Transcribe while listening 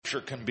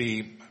Scripture can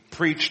be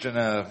preached in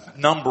a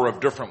number of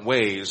different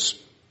ways.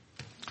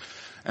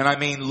 And I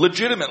mean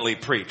legitimately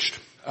preached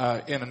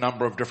in a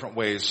number of different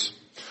ways.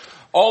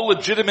 All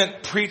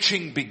legitimate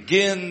preaching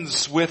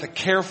begins with a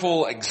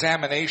careful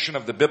examination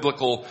of the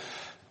biblical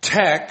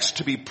text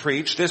to be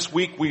preached. This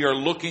week we are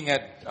looking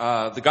at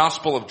the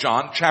Gospel of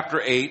John,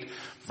 chapter 8,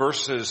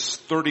 verses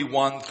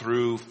 31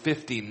 through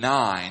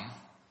 59.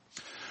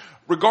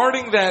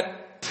 Regarding that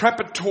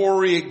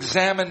preparatory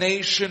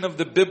examination of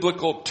the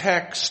biblical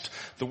text,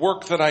 the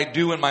work that I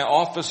do in my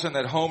office and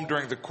at home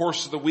during the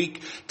course of the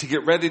week to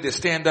get ready to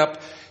stand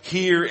up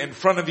here in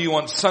front of you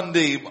on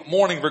Sunday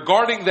morning,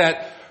 regarding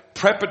that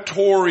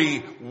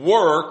preparatory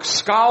work,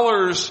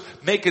 scholars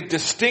make a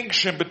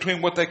distinction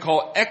between what they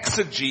call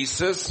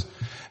exegesis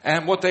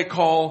and what they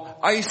call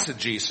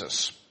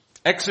eisegesis.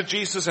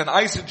 Exegesis and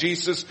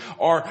eisegesis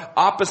are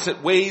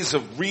opposite ways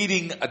of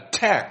reading a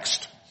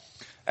text.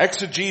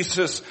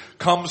 Exegesis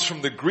comes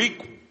from the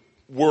Greek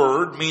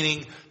word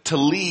meaning to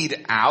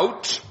lead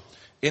out.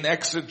 In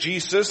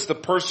exegesis, the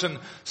person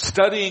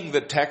studying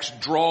the text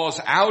draws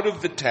out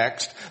of the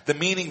text the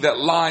meaning that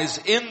lies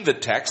in the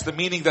text, the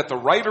meaning that the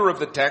writer of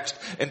the text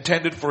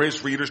intended for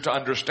his readers to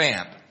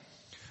understand.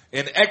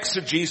 In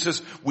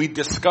exegesis, we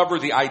discover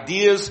the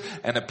ideas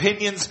and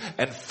opinions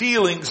and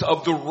feelings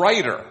of the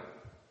writer.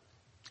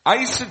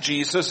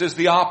 Eisegesis is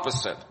the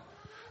opposite.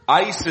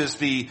 Eis is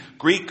the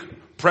Greek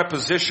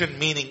preposition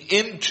meaning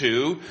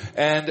into,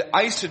 and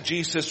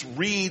eisegesis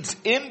reads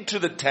into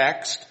the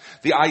text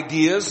the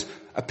ideas,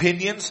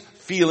 opinions,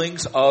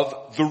 feelings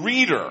of the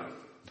reader.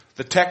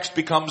 The text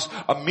becomes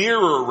a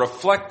mirror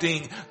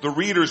reflecting the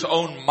reader's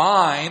own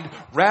mind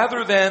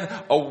rather than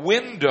a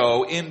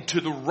window into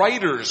the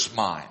writer's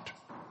mind.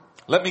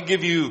 Let me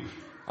give you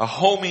a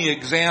homey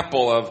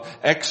example of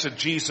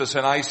exegesis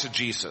and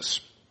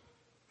eisegesis.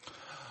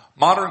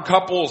 Modern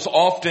couples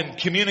often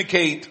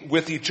communicate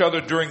with each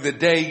other during the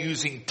day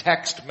using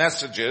text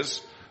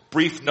messages,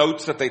 brief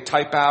notes that they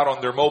type out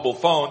on their mobile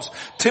phones.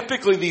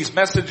 Typically these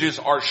messages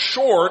are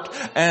short,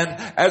 and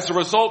as a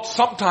result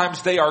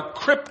sometimes they are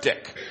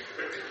cryptic.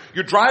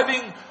 You're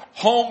driving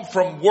home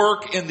from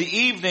work in the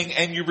evening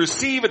and you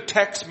receive a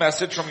text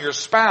message from your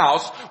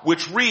spouse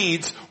which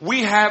reads,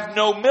 "We have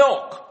no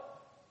milk."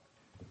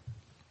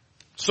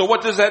 So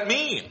what does that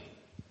mean?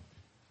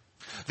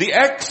 The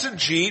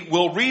exegete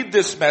will read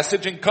this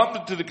message and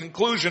come to the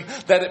conclusion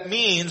that it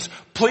means,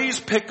 please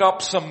pick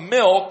up some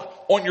milk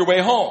on your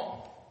way home.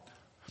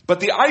 But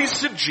the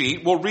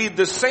eisegete will read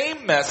the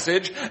same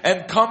message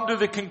and come to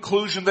the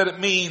conclusion that it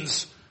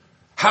means,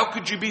 how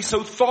could you be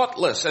so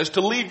thoughtless as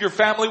to leave your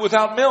family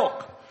without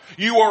milk?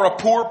 You are a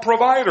poor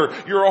provider.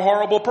 You're a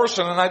horrible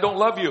person and I don't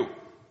love you.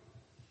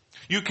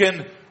 You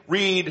can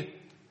read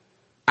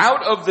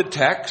out of the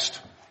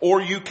text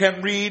or you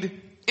can read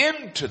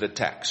into the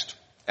text.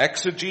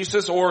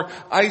 Exegesis or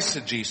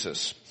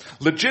eisegesis.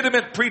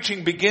 Legitimate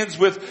preaching begins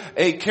with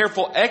a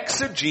careful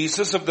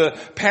exegesis of the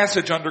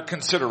passage under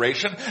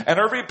consideration, and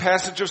every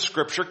passage of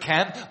Scripture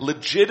can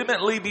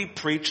legitimately be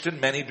preached in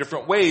many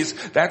different ways.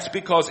 That's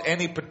because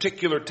any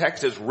particular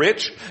text is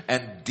rich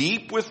and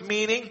deep with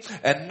meaning,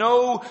 and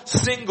no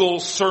single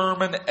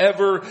sermon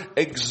ever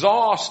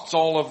exhausts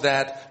all of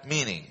that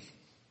meaning.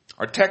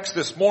 Our text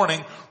this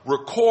morning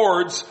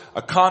records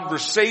a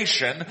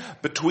conversation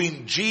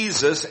between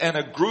Jesus and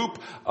a group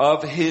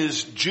of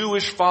his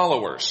Jewish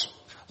followers.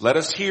 Let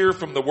us hear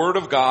from the Word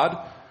of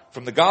God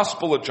from the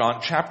Gospel of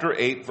John, chapter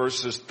 8,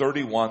 verses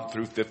 31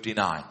 through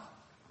 59.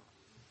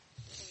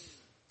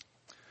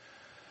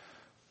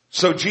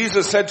 So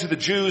Jesus said to the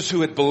Jews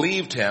who had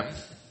believed him,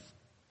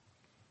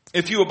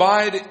 "If you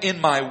abide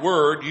in my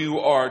word, you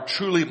are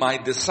truly my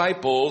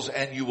disciples,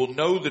 and you will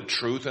know the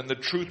truth, and the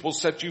truth will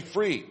set you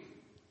free."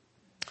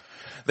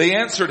 They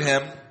answered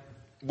him,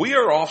 "We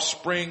are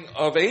offspring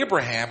of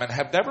Abraham and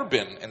have never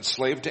been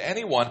enslaved to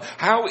anyone.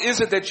 How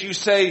is it that you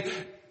say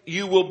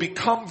you will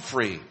become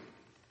free?"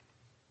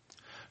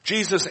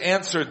 Jesus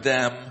answered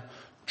them,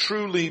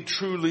 "Truly,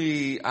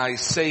 truly, I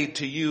say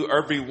to you,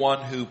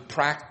 everyone who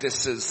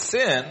practices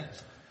sin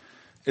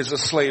is a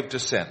slave to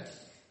sin.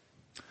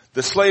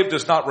 The slave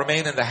does not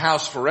remain in the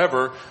house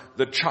forever.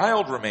 The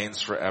child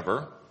remains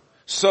forever.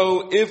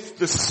 So if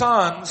the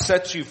Son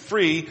sets you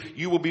free,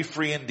 you will be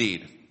free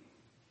indeed.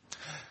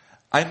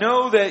 I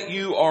know that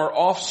you are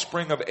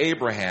offspring of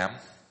Abraham,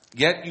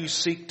 yet you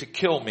seek to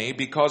kill me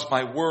because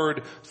my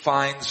word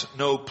finds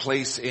no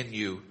place in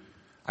you.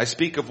 I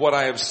speak of what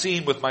I have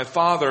seen with my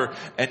father,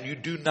 and you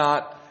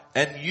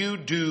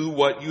do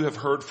what you have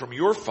heard from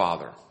your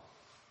father."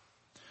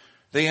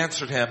 They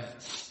answered him,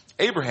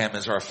 "Abraham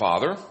is our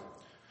father."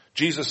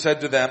 Jesus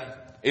said to them,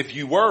 "If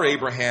you were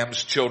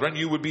Abraham's children,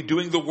 you would be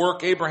doing the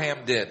work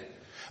Abraham did.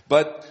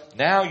 But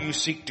now you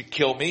seek to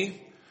kill me,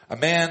 a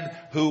man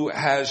who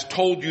has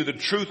told you the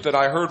truth that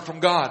I heard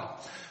from God.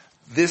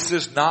 This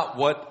is not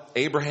what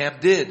Abraham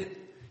did.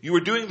 You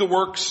are doing the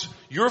works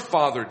your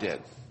father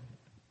did."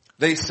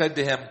 They said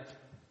to him,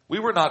 "We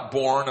were not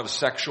born of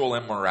sexual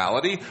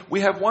immorality. We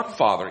have one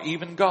Father,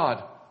 even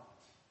God."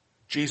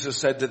 Jesus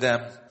said to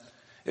them,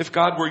 "If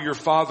God were your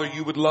father,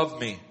 you would love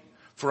me,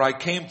 for I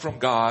came from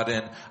God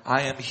and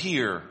I am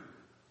here.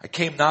 I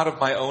came not of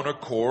my own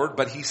accord,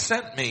 but he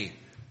sent me.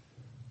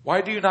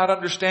 Why do you not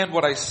understand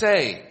what I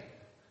say?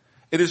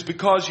 It is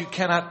because you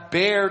cannot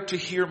bear to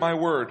hear my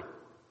word.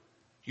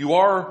 You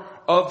are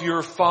of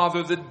your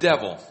father the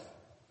devil,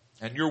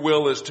 and your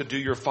will is to do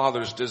your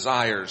father's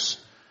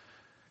desires.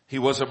 He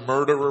was a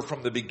murderer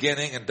from the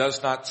beginning and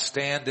does not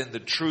stand in the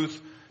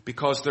truth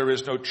because there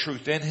is no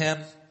truth in him.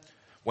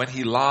 When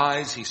he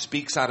lies, he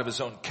speaks out of his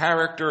own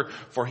character,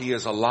 for he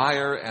is a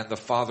liar and the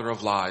father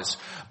of lies.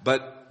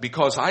 But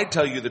because I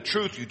tell you the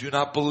truth, you do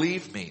not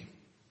believe me.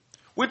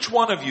 Which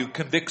one of you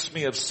convicts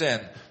me of sin?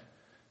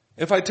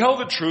 If I tell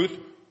the truth,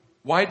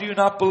 why do you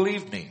not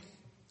believe me?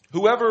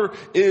 Whoever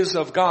is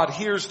of God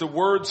hears the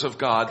words of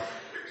God.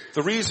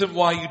 The reason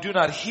why you do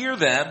not hear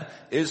them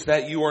is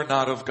that you are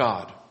not of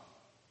God.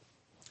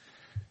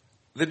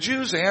 The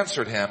Jews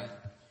answered him,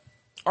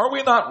 are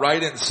we not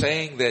right in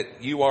saying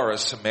that you are a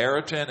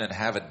Samaritan and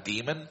have a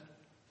demon?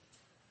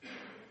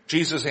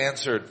 Jesus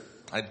answered,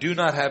 I do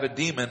not have a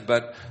demon,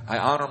 but I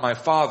honor my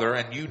Father,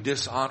 and you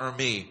dishonor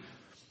me.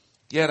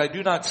 Yet I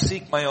do not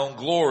seek my own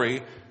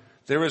glory.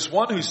 There is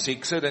one who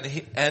seeks it,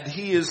 and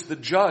he is the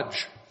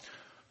judge.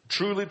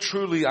 Truly,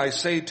 truly, I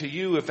say to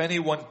you, if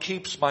anyone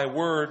keeps my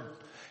word,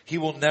 he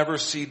will never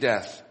see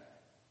death.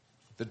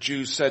 The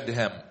Jews said to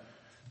him,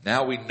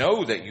 now we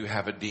know that you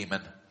have a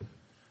demon.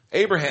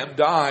 Abraham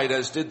died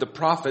as did the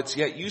prophets,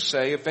 yet you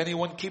say, if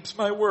anyone keeps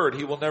my word,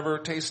 he will never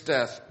taste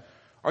death.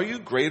 Are you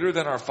greater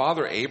than our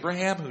father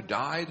Abraham, who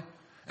died,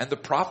 and the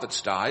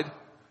prophets died?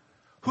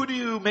 Who do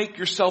you make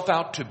yourself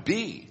out to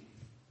be?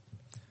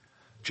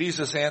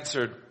 Jesus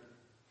answered,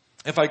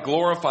 if I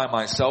glorify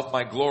myself,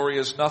 my glory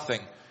is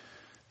nothing.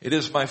 It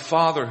is my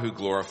Father who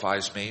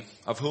glorifies me,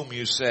 of whom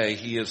you say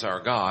he is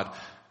our God.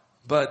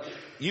 But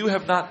you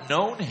have not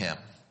known him.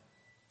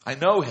 I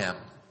know him.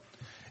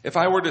 If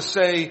I were to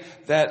say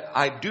that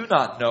I do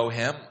not know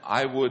him,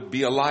 I would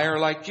be a liar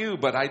like you,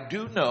 but I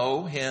do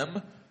know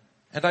him,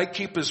 and I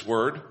keep his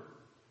word.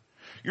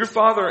 Your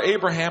father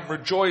Abraham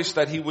rejoiced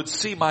that he would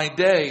see my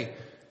day.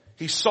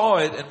 He saw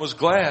it and was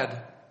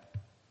glad.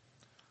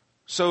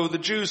 So the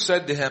Jews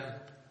said to him,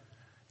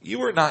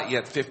 you are not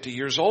yet 50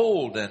 years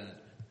old, and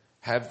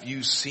have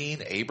you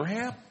seen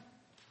Abraham?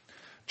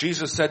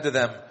 Jesus said to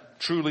them,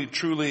 truly,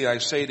 truly, I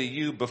say to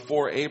you,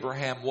 before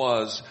Abraham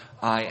was,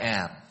 I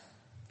am.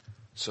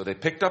 So they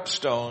picked up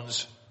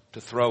stones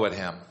to throw at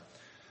him,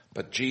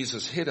 but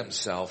Jesus hid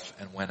himself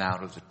and went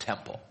out of the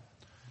temple.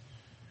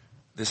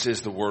 This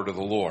is the word of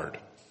the Lord.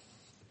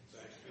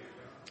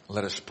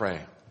 Let us pray.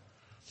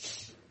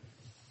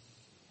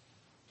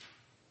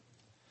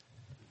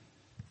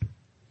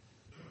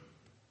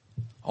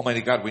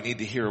 Almighty God, we need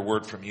to hear a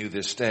word from you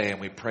this day,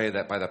 and we pray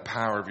that by the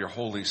power of your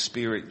Holy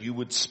Spirit, you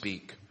would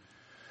speak.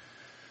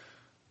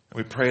 And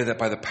we pray that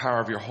by the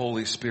power of your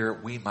Holy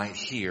Spirit, we might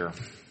hear.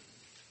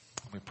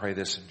 We pray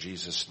this in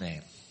Jesus'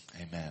 name.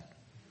 Amen.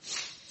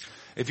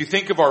 If you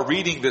think of our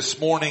reading this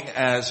morning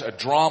as a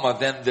drama,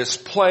 then this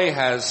play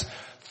has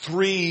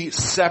 3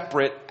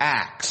 separate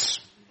acts.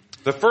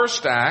 In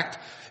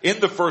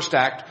the first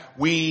act,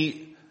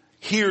 we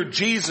hear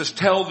Jesus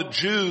tell the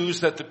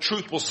Jews that the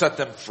truth will set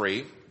them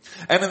free.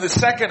 And in the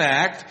second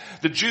act,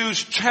 the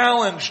Jews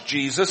challenge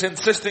Jesus,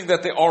 insisting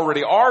that they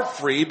already are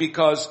free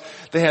because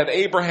they have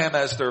Abraham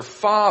as their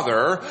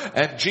father,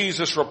 and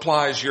Jesus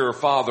replies, your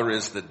father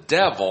is the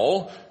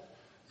devil.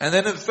 And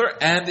then in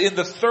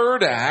the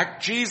third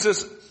act,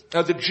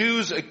 the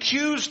Jews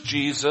accuse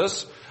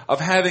Jesus of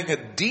having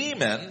a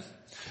demon,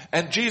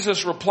 and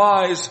Jesus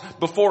replies,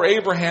 before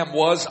Abraham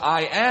was,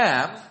 I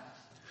am,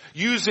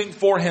 using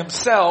for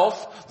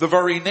himself the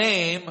very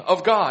name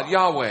of God,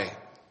 Yahweh.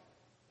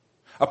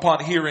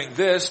 Upon hearing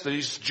this,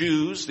 these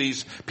Jews,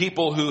 these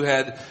people who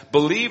had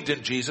believed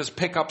in Jesus,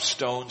 pick up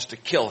stones to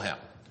kill him.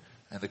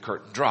 And the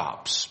curtain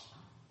drops.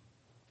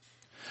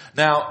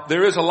 Now,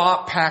 there is a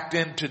lot packed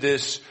into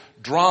this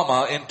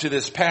drama, into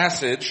this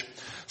passage.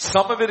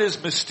 Some of it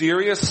is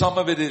mysterious, some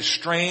of it is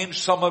strange,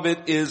 some of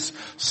it is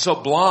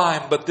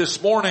sublime. But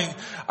this morning,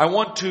 I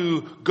want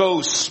to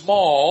go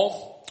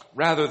small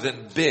rather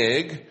than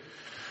big.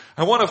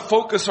 I want to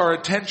focus our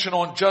attention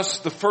on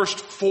just the first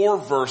 4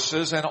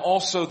 verses and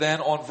also then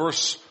on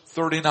verse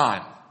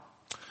 39.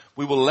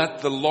 We will let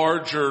the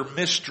larger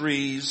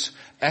mysteries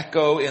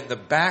echo in the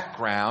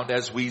background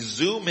as we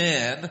zoom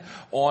in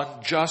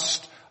on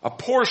just a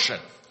portion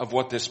of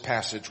what this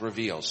passage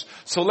reveals.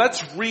 So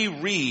let's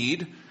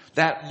reread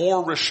that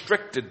more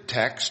restricted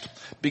text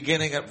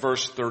beginning at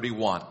verse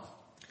 31.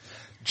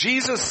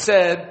 Jesus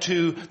said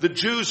to the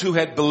Jews who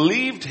had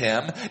believed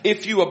him,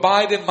 if you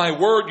abide in my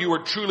word, you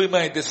are truly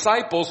my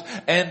disciples,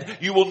 and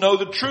you will know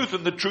the truth,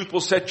 and the truth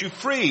will set you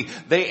free.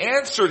 They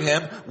answered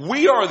him,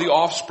 we are the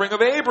offspring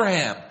of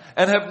Abraham,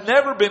 and have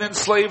never been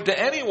enslaved to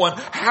anyone.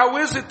 How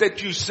is it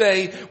that you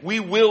say we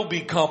will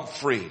become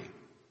free?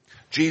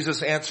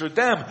 Jesus answered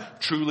them,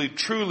 truly,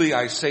 truly,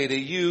 I say to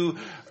you,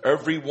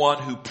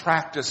 everyone who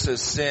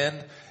practices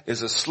sin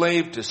is a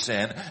slave to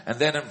sin. And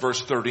then in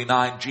verse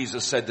 39,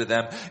 Jesus said to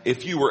them,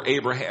 if you were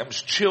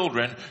Abraham's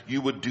children,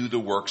 you would do the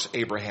works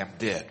Abraham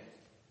did.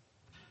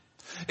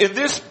 In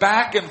this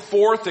back and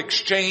forth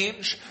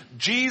exchange,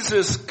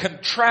 Jesus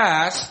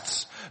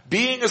contrasts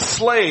being a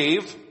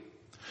slave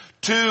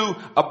to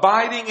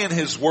abiding in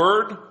his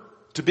word,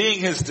 to being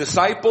his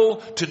disciple,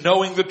 to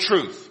knowing the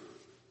truth.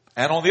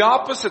 And on the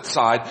opposite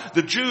side,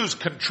 the Jews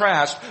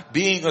contrast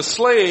being a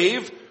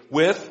slave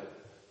with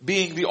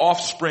being the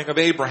offspring of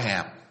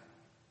Abraham.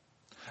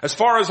 As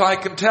far as I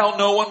can tell,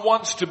 no one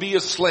wants to be a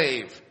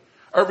slave.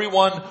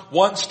 Everyone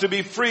wants to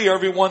be free.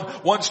 Everyone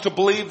wants to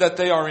believe that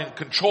they are in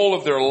control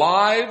of their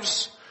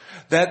lives,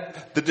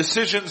 that the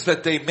decisions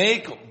that they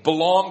make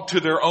belong to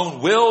their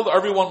own will.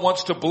 Everyone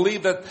wants to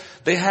believe that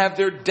they have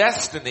their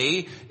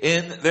destiny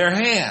in their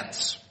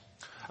hands.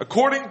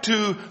 According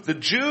to the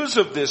Jews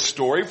of this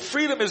story,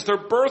 freedom is their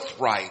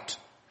birthright.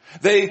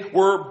 They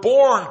were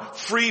born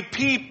free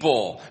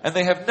people, and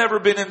they have never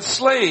been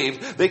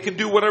enslaved. They can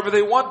do whatever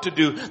they want to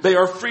do. They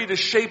are free to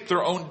shape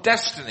their own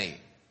destiny.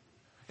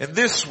 In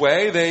this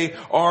way, they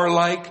are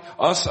like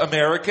us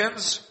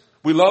Americans.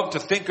 We love to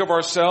think of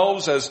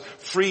ourselves as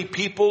free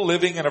people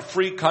living in a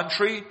free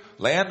country,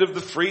 land of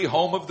the free,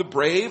 home of the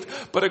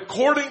brave. But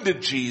according to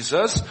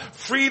Jesus,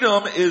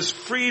 freedom is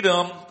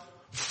freedom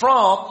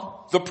from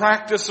the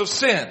practice of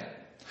sin.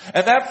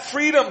 And that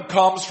freedom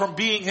comes from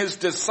being his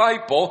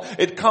disciple.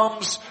 It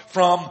comes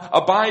from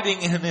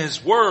abiding in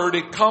his word.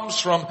 It comes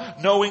from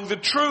knowing the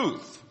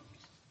truth.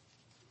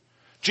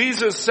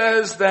 Jesus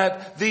says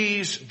that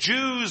these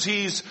Jews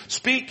he's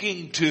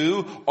speaking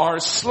to are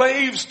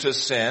slaves to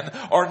sin,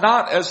 are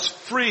not as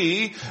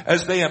free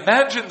as they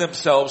imagine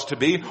themselves to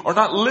be, are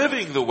not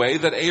living the way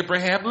that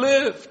Abraham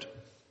lived.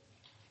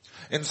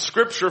 In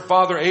Scripture,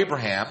 Father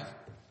Abraham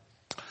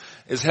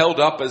is held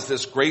up as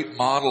this great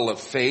model of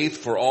faith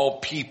for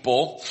all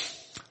people.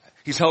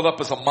 He's held up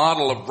as a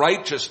model of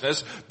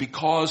righteousness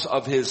because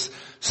of his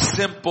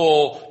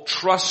simple,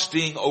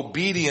 trusting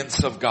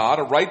obedience of God,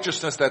 a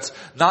righteousness that's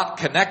not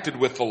connected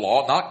with the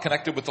law, not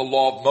connected with the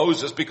law of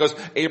Moses, because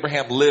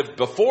Abraham lived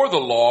before the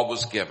law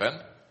was given.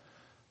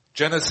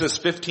 Genesis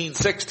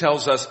 15:6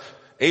 tells us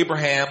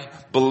Abraham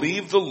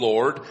believed the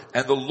Lord,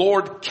 and the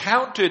Lord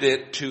counted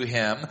it to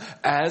him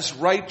as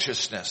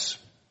righteousness.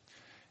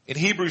 In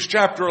Hebrews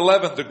chapter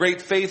 11, the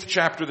great faith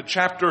chapter, the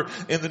chapter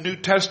in the New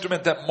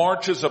Testament that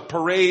marches a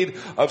parade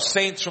of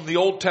saints from the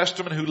Old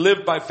Testament who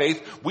lived by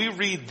faith, we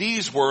read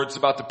these words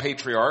about the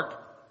patriarch.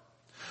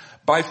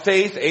 By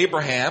faith,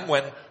 Abraham,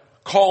 when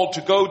called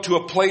to go to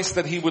a place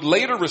that he would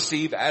later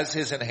receive as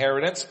his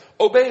inheritance,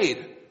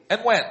 obeyed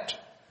and went,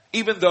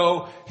 even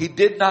though he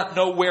did not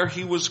know where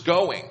he was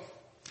going.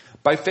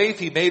 By faith,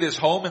 he made his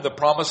home in the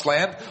promised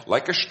land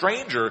like a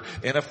stranger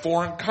in a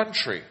foreign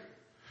country.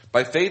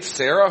 By faith,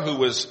 Sarah, who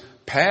was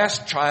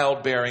past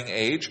childbearing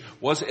age,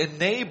 was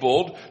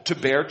enabled to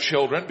bear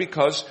children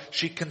because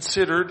she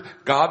considered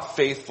God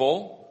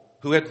faithful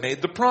who had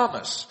made the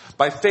promise.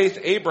 By faith,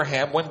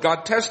 Abraham, when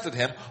God tested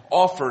him,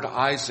 offered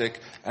Isaac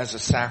as a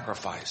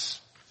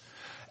sacrifice.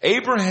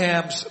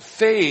 Abraham's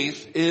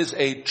faith is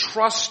a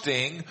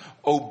trusting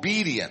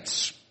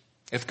obedience.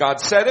 If God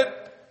said it,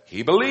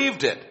 he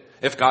believed it.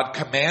 If God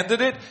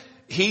commanded it,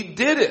 he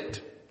did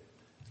it.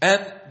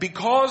 And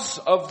because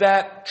of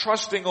that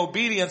trusting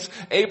obedience,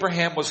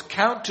 Abraham was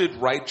counted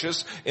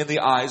righteous in the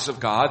eyes of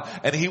God,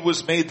 and he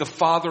was made the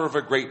father of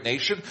a great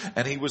nation,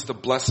 and he was the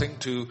blessing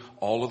to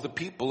all of the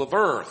people of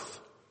earth.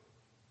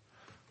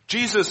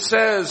 Jesus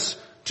says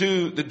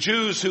to the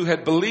Jews who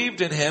had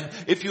believed in him,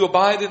 if you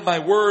abide in my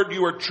word,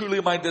 you are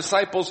truly my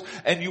disciples,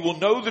 and you will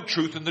know the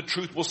truth, and the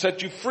truth will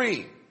set you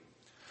free.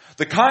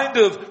 The kind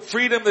of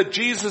freedom that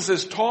Jesus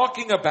is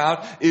talking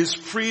about is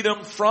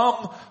freedom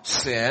from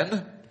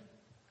sin.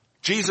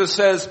 Jesus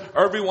says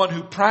everyone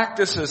who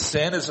practices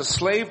sin is a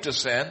slave to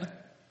sin.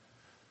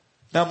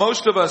 Now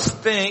most of us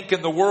think,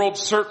 and the world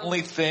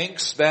certainly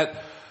thinks,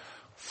 that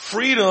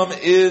freedom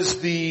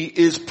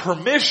is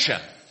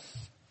permission.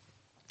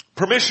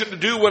 Permission to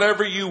do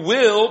whatever you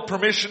will,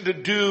 permission to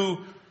do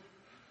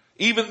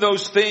even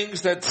those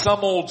things that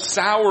some old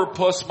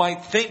sourpuss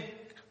might think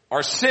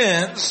are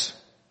sins.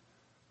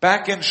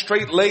 Back in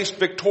straight-laced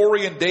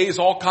Victorian days,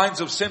 all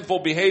kinds of sinful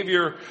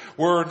behavior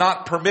were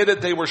not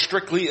permitted. They were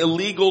strictly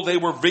illegal. They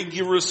were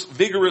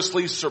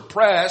vigorously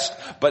suppressed.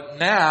 But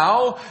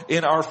now,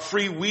 in our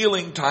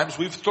freewheeling times,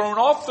 we've thrown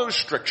off those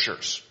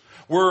strictures.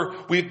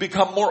 We've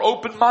become more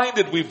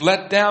open-minded. We've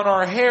let down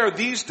our hair.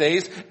 These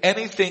days,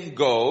 anything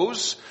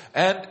goes.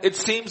 And it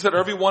seems that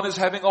everyone is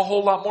having a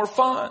whole lot more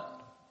fun.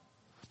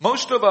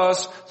 Most of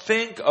us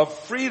think of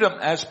freedom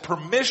as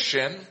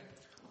permission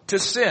to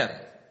sin.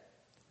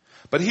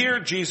 But here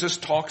Jesus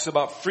talks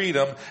about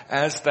freedom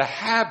as the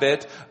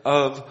habit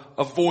of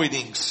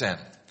avoiding sin.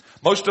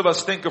 Most of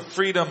us think of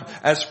freedom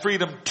as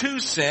freedom to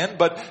sin,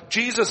 but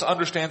Jesus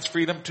understands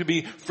freedom to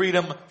be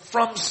freedom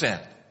from sin.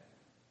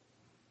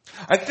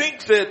 I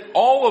think that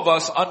all of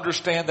us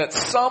understand that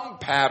some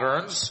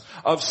patterns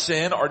of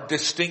sin are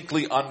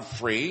distinctly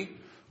unfree.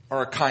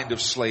 are a kind of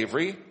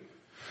slavery.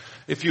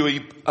 If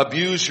you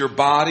abuse your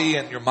body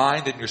and your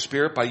mind and your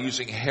spirit by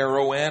using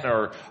heroin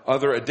or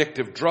other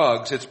addictive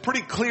drugs, it's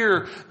pretty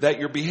clear that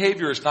your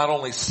behavior is not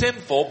only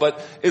sinful,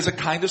 but is a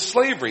kind of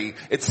slavery.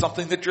 It's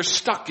something that you're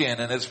stuck in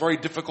and is very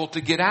difficult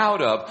to get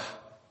out of.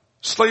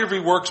 Slavery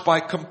works by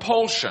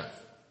compulsion.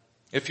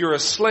 If you're a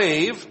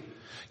slave,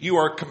 you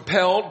are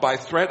compelled by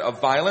threat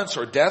of violence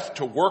or death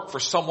to work for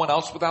someone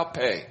else without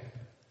pay.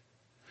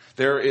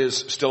 There is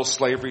still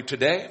slavery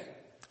today.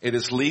 It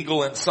is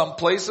legal in some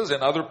places.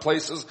 In other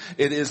places,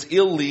 it is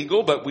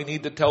illegal, but we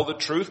need to tell the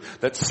truth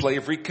that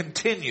slavery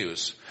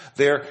continues.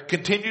 There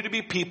continue to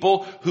be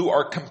people who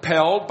are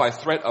compelled by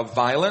threat of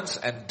violence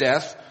and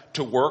death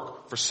to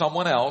work for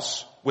someone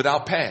else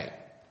without pay.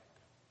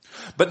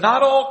 But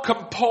not all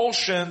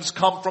compulsions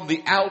come from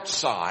the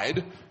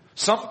outside.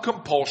 Some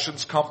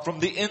compulsions come from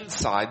the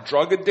inside.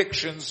 Drug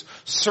addictions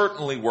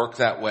certainly work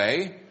that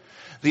way.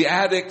 The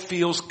addict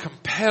feels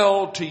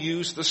compelled to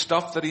use the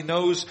stuff that he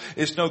knows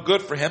is no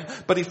good for him,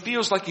 but he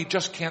feels like he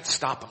just can't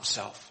stop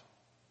himself.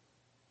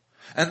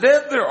 And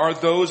then there are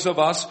those of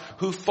us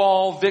who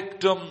fall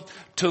victim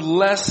to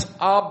less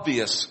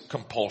obvious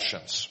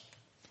compulsions.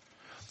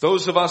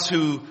 Those of us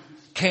who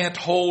can't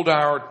hold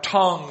our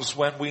tongues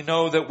when we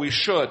know that we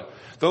should.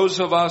 Those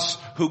of us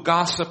who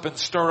gossip and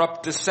stir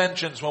up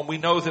dissensions when we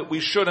know that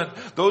we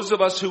shouldn't. Those of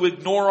us who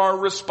ignore our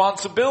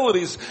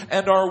responsibilities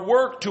and our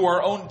work to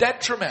our own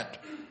detriment.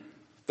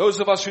 Those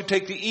of us who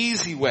take the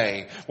easy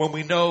way when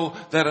we know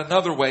that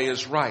another way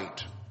is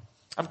right.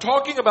 I'm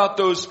talking about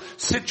those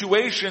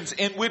situations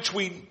in which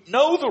we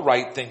know the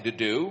right thing to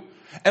do,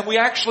 and we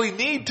actually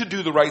need to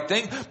do the right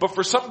thing, but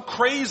for some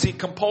crazy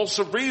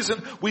compulsive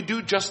reason, we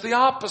do just the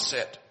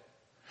opposite.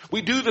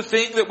 We do the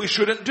thing that we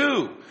shouldn't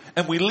do,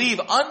 and we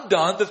leave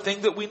undone the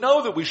thing that we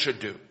know that we should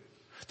do.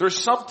 There's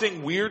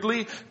something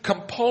weirdly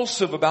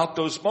compulsive about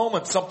those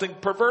moments, something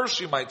perverse,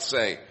 you might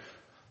say.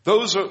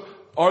 Those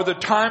are the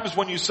times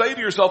when you say to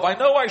yourself, I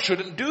know I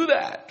shouldn't do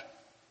that.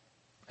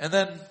 And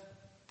then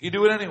you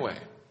do it anyway.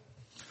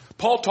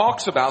 Paul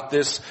talks about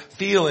this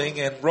feeling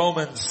in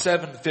Romans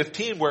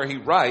 7:15 where he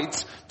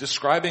writes,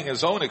 describing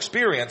his own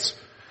experience,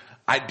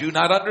 I do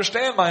not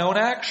understand my own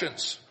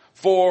actions,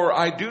 for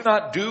I do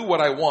not do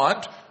what I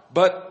want,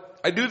 but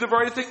I do the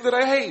very thing that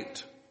I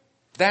hate.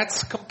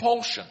 That's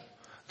compulsion.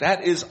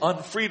 That is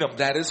unfreedom.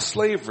 That is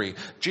slavery.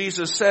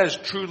 Jesus says,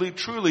 truly,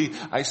 truly,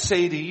 I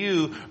say to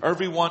you,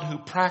 everyone who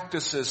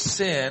practices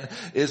sin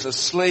is a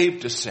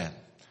slave to sin.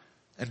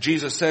 And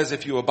Jesus says,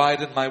 if you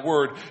abide in my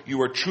word, you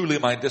are truly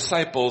my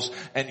disciples,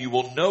 and you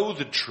will know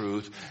the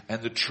truth,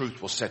 and the truth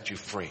will set you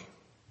free.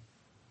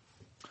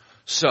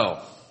 So,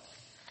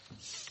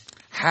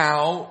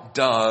 how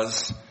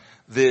does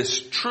this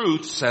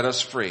truth set us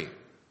free?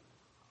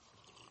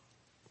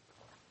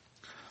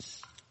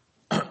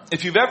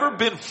 If you've ever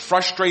been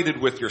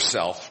frustrated with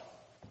yourself,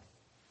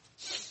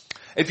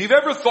 if you've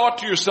ever thought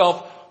to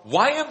yourself,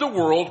 why in the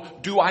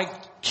world do I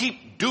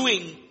keep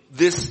doing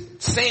this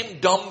same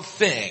dumb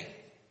thing?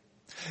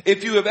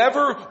 If you have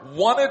ever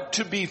wanted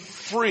to be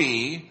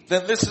free,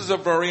 then this is a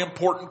very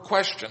important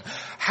question.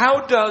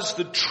 How does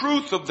the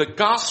truth of the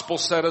gospel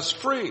set us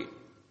free?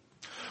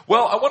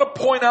 Well, I want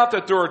to point out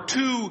that there are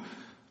two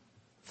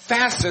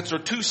facets or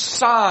two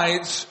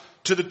sides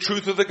to the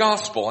truth of the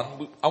gospel,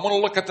 and I want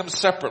to look at them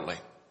separately.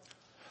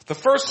 The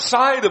first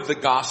side of the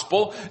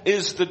gospel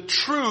is the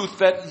truth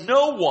that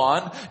no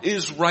one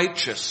is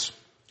righteous.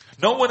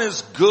 No one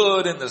is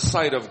good in the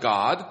sight of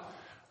God.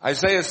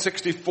 Isaiah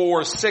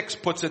 64:6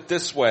 puts it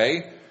this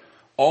way,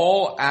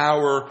 all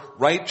our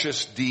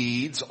righteous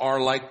deeds are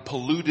like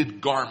polluted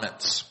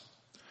garments.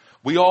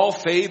 We all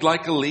fade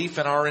like a leaf,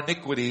 and our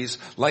iniquities,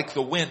 like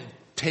the wind,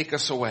 take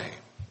us away.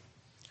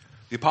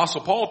 The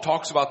Apostle Paul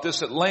talks about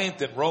this at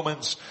length in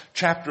Romans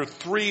chapter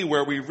 3,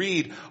 where we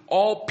read,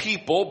 all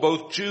people,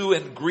 both Jew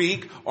and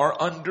Greek, are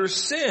under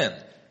sin,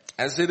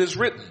 as it is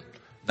written.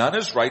 None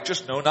is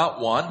righteous, no, not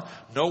one.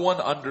 No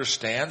one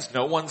understands,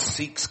 no one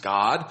seeks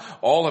God.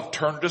 All have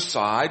turned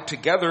aside.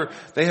 Together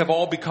they have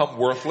all become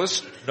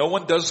worthless. No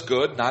one does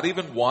good, not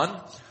even one.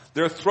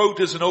 Their throat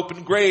is an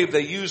open grave.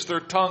 They use their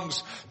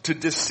tongues to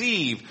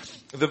deceive.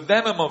 The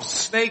venom of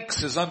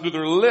snakes is under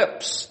their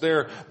lips.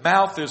 Their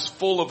mouth is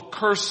full of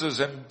curses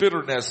and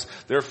bitterness.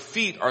 Their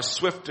feet are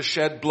swift to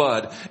shed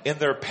blood. In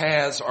their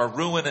paths are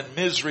ruin and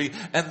misery,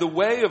 and the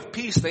way of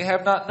peace they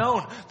have not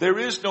known. There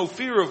is no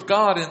fear of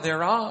God in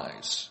their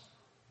eyes.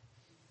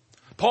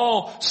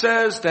 Paul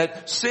says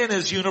that sin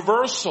is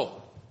universal.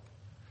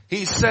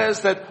 He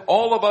says that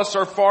all of us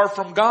are far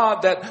from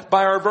God, that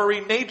by our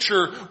very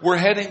nature we're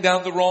heading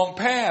down the wrong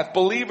path.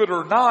 Believe it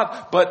or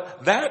not,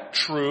 but that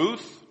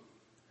truth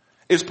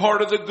is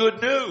part of the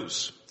good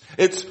news.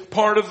 It's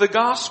part of the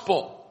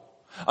gospel.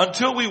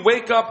 Until we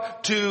wake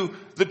up to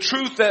the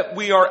truth that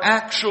we are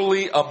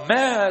actually a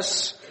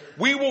mess,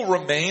 we will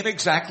remain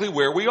exactly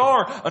where we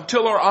are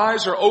until our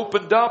eyes are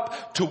opened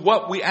up to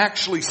what we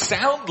actually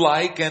sound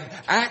like and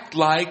act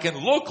like and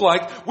look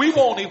like. We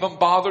won't even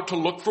bother to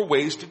look for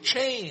ways to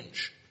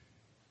change.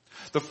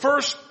 The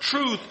first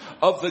truth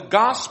of the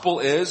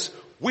gospel is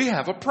we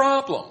have a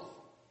problem.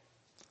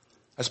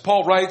 As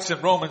Paul writes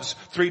in Romans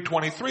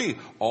 3:23,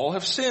 all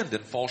have sinned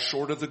and fall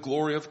short of the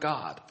glory of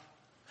God.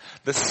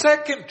 The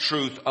second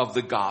truth of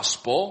the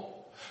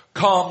gospel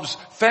comes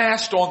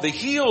fast on the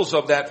heels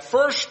of that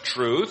first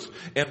truth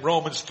in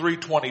Romans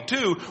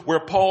 3:22, where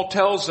Paul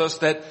tells us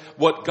that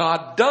what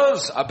God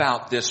does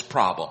about this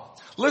problem.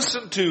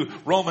 Listen to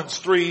Romans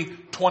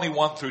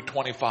 3:21 through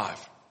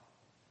 25.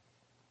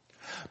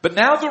 But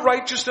now the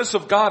righteousness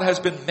of God has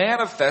been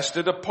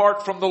manifested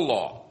apart from the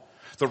law.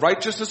 The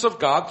righteousness of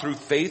God through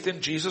faith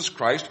in Jesus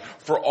Christ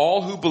for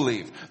all who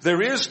believe.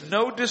 There is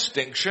no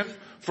distinction,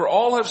 for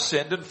all have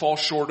sinned and fall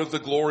short of the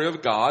glory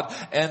of God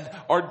and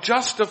are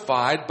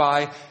justified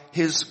by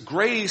His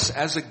grace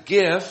as a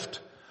gift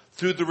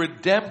through the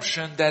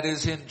redemption that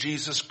is in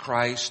Jesus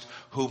Christ,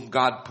 whom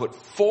God put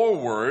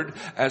forward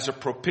as a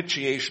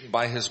propitiation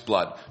by His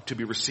blood to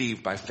be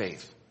received by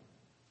faith.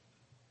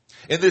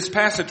 In this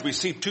passage we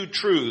see two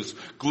truths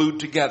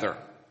glued together.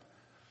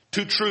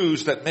 Two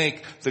truths that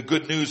make the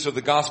good news of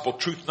the gospel.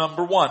 Truth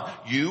number one,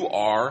 you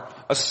are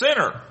a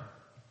sinner.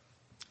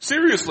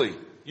 Seriously,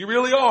 you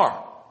really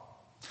are.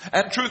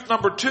 And truth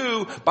number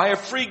two, by a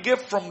free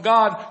gift from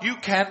God, you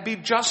can be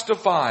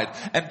justified.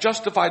 And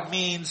justified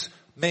means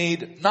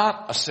made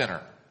not a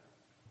sinner.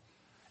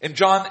 In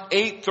John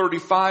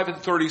 8:35 and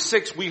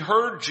 36, we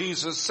heard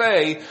Jesus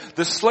say,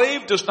 the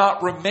slave does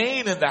not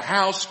remain in the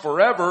house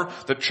forever,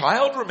 the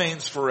child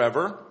remains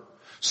forever.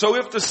 So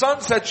if the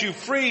Son sets you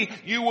free,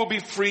 you will be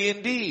free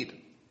indeed.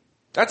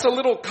 That's a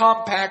little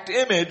compact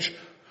image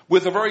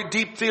with a very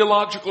deep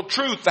theological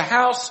truth. The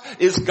house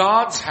is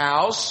God's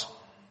house.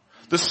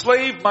 The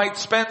slave might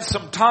spend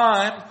some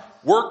time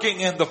working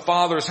in the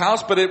Father's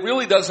house, but it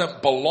really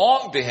doesn't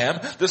belong to him.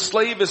 The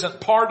slave isn't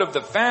part of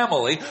the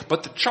family,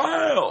 but the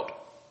child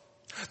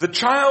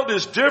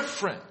is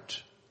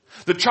different.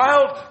 The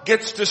child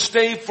gets to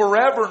stay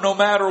forever no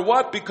matter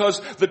what,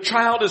 because the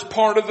child is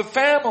part of the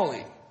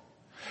family.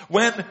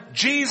 When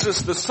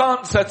Jesus, the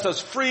Son, sets us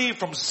free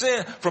from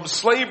sin, from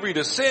slavery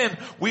to sin,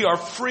 we are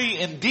free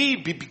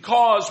indeed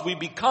because we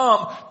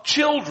become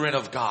children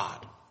of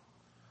God.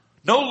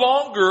 No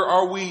longer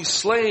are we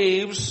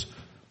slaves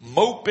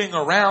moping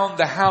around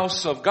the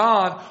house of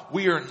God.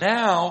 We are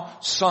now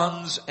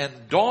sons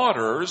and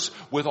daughters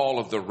with all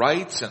of the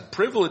rights and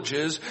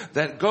privileges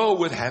that go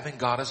with having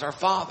God as our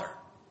Father.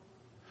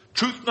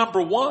 Truth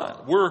number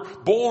one, we're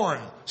born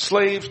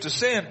slaves to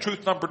sin.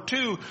 Truth number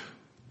two,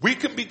 we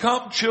can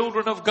become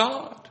children of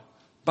God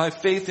by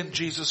faith in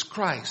Jesus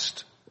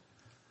Christ.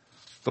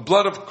 The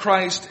blood of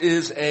Christ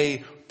is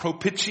a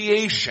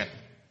propitiation,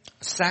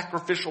 a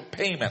sacrificial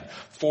payment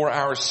for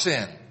our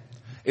sin.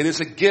 It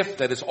is a gift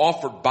that is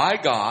offered by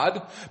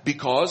God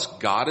because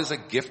God is a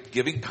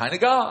gift-giving kind of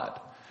God.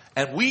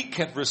 And we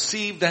can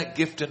receive that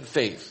gift in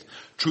faith.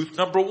 Truth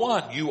number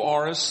one, you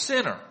are a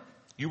sinner.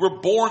 You were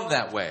born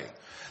that way.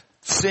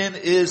 Sin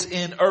is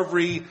in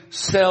every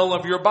cell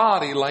of your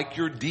body, like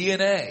your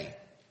DNA.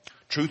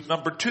 Truth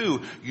number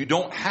two, you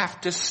don't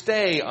have to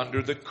stay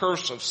under the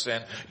curse of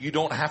sin. You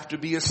don't have to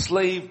be a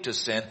slave to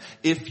sin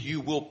if you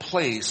will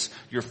place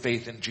your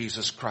faith in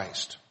Jesus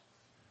Christ.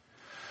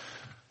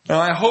 Now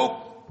I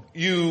hope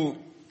you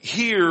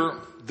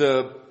hear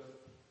the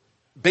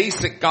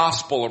basic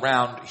gospel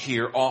around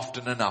here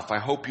often enough. I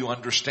hope you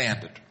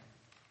understand it.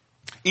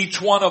 Each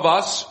one of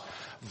us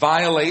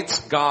violates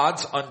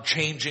God's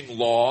unchanging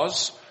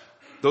laws.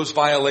 Those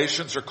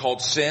violations are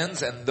called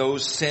sins, and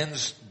those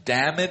sins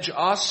damage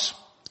us.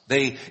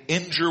 They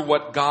injure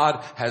what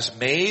God has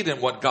made and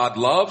what God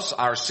loves.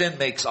 Our sin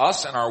makes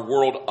us and our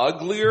world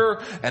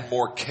uglier and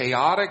more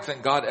chaotic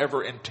than God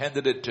ever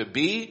intended it to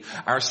be.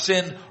 Our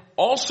sin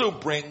also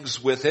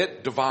brings with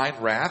it divine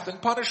wrath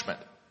and punishment,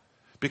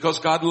 because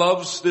God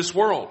loves this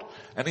world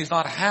and He's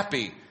not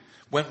happy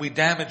when we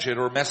damage it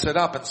or mess it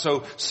up. And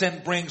so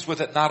sin brings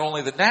with it not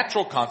only the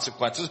natural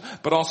consequences,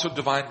 but also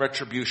divine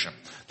retribution.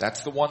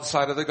 That's the one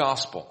side of the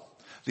gospel.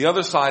 The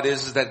other side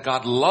is that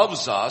God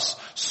loves us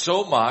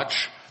so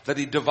much that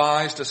He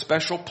devised a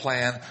special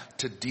plan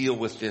to deal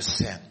with this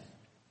sin.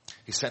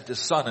 He sent His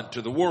Son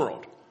into the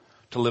world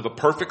to live a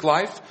perfect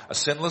life, a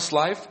sinless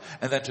life,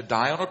 and then to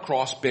die on a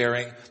cross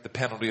bearing the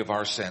penalty of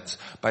our sins.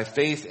 By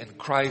faith in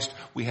Christ,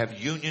 we have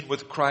union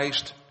with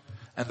Christ,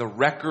 and the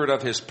record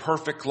of His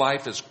perfect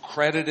life is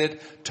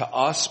credited to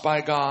us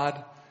by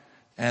God,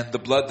 and the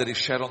blood that He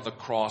shed on the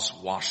cross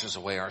washes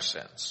away our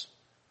sins.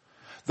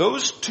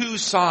 Those two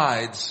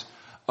sides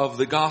of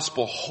the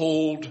gospel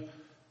hold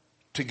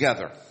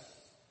together.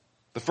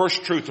 The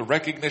first truth, a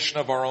recognition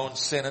of our own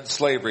sin and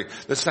slavery.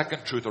 The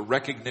second truth, a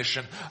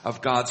recognition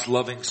of God's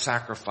loving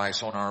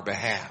sacrifice on our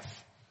behalf.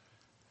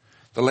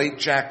 The late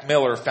Jack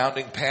Miller,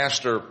 founding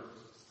pastor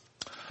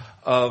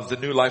of the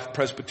New Life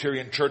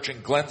Presbyterian Church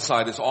in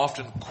Glenside, is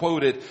often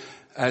quoted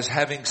as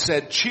having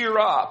said, "Cheer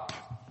up.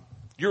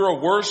 You're a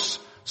worse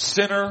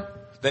sinner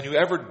than you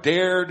ever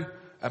dared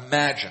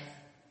imagine.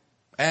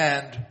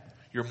 And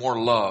you're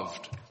more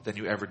loved than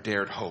you ever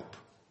dared hope."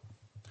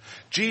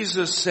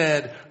 Jesus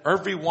said,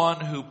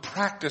 everyone who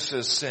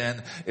practices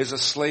sin is a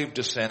slave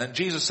to sin. And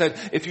Jesus said,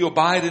 if you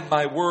abide in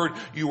my word,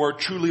 you are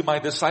truly my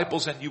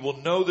disciples and you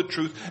will know the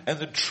truth and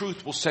the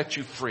truth will set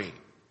you free.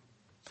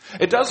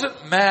 It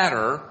doesn't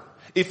matter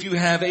if you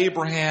have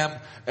Abraham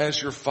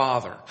as your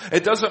father.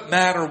 It doesn't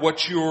matter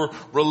what your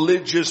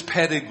religious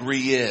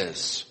pedigree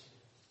is.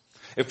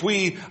 If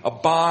we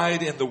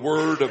abide in the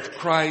word of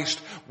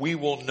Christ, we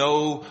will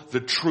know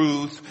the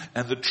truth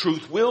and the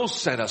truth will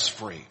set us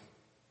free.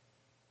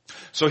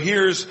 So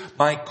here's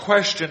my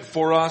question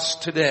for us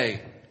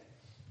today.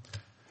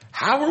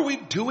 How are we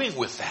doing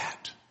with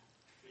that?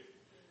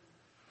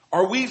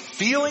 Are we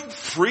feeling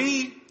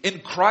free in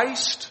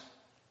Christ?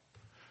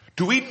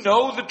 Do we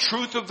know the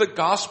truth of the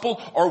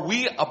gospel? Are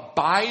we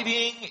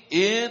abiding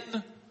in,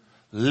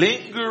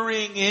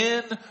 lingering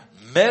in,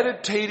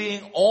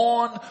 meditating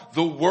on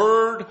the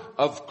word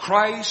of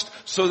Christ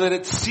so that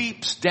it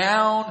seeps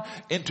down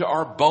into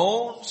our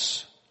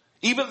bones?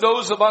 Even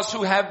those of us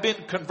who have been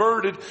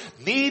converted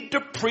need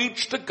to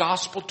preach the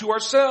gospel to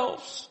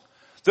ourselves.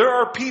 There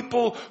are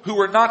people who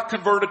are not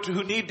converted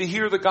who need to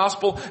hear the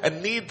gospel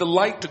and need the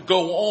light to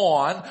go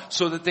on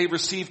so that they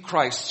receive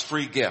Christ's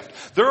free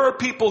gift. There are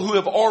people who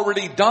have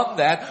already done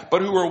that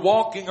but who are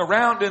walking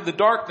around in the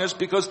darkness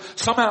because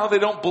somehow they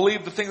don't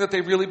believe the thing that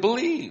they really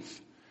believe.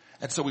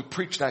 And so we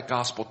preach that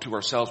gospel to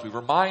ourselves. We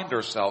remind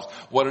ourselves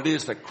what it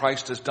is that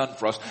Christ has done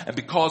for us. And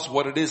because of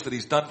what it is that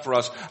he's done for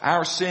us,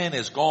 our sin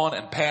is gone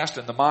and past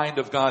in the mind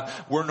of God.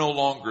 We're no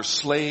longer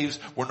slaves.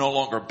 We're no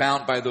longer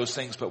bound by those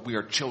things, but we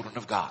are children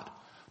of God.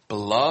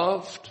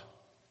 Beloved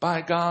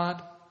by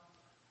God.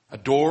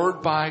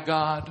 Adored by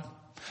God.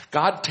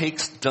 God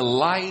takes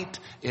delight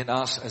in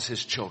us as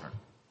his children.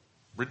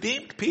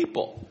 Redeemed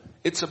people.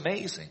 It's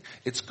amazing.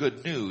 It's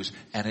good news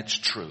and it's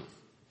true.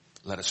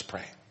 Let us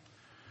pray.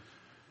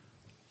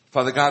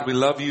 Father God, we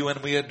love you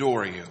and we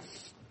adore you.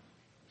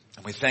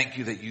 And we thank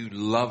you that you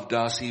loved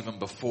us even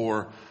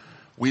before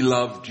we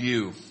loved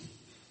you.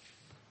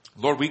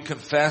 Lord, we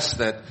confess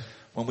that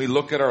when we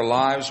look at our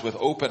lives with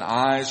open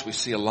eyes, we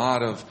see a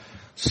lot of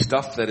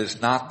stuff that is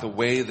not the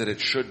way that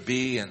it should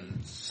be.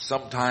 And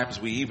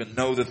sometimes we even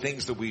know the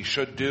things that we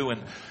should do.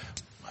 And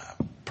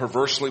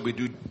perversely, we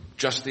do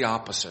just the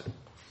opposite.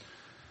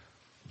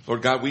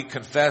 Lord God, we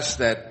confess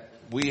that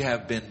we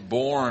have been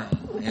born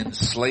in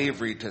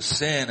slavery to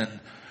sin, and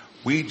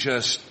we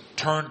just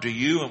turn to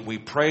you and we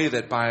pray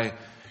that by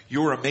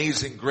your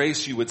amazing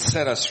grace you would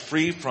set us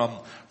free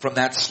from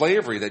that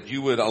slavery, that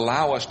you would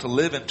allow us to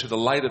live into the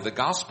light of the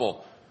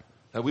gospel,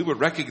 that we would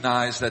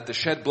recognize that the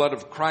shed blood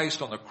of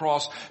Christ on the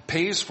cross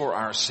pays for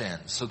our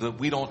sins so that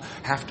we don't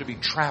have to be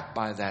trapped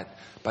by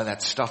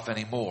that stuff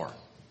anymore.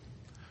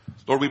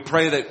 Lord, we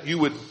pray that you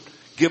would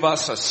give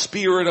us a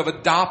spirit of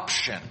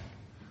adoption,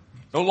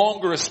 no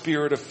longer a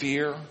spirit of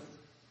fear.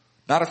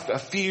 Not a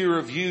fear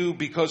of you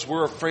because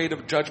we're afraid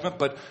of judgment,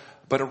 but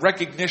a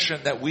recognition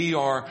that we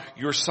are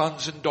your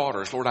sons and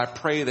daughters. Lord, I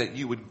pray that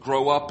you would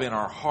grow up in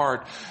our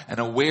heart an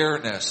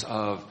awareness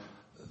of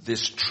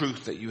this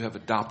truth that you have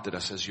adopted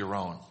us as your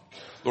own.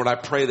 Lord, I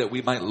pray that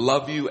we might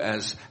love you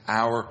as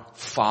our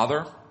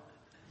Father,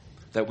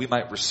 that we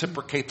might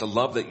reciprocate the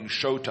love that you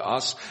show to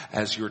us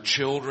as your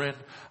children.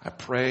 I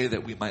pray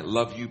that we might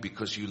love you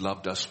because you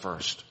loved us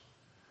first.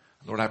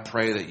 Lord, I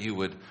pray that you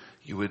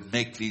would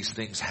make these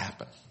things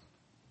happen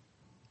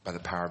by the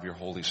power of your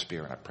Holy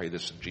Spirit. I pray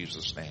this in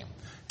Jesus' name.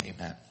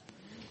 Amen.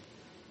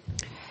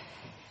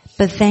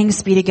 But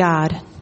thanks be to God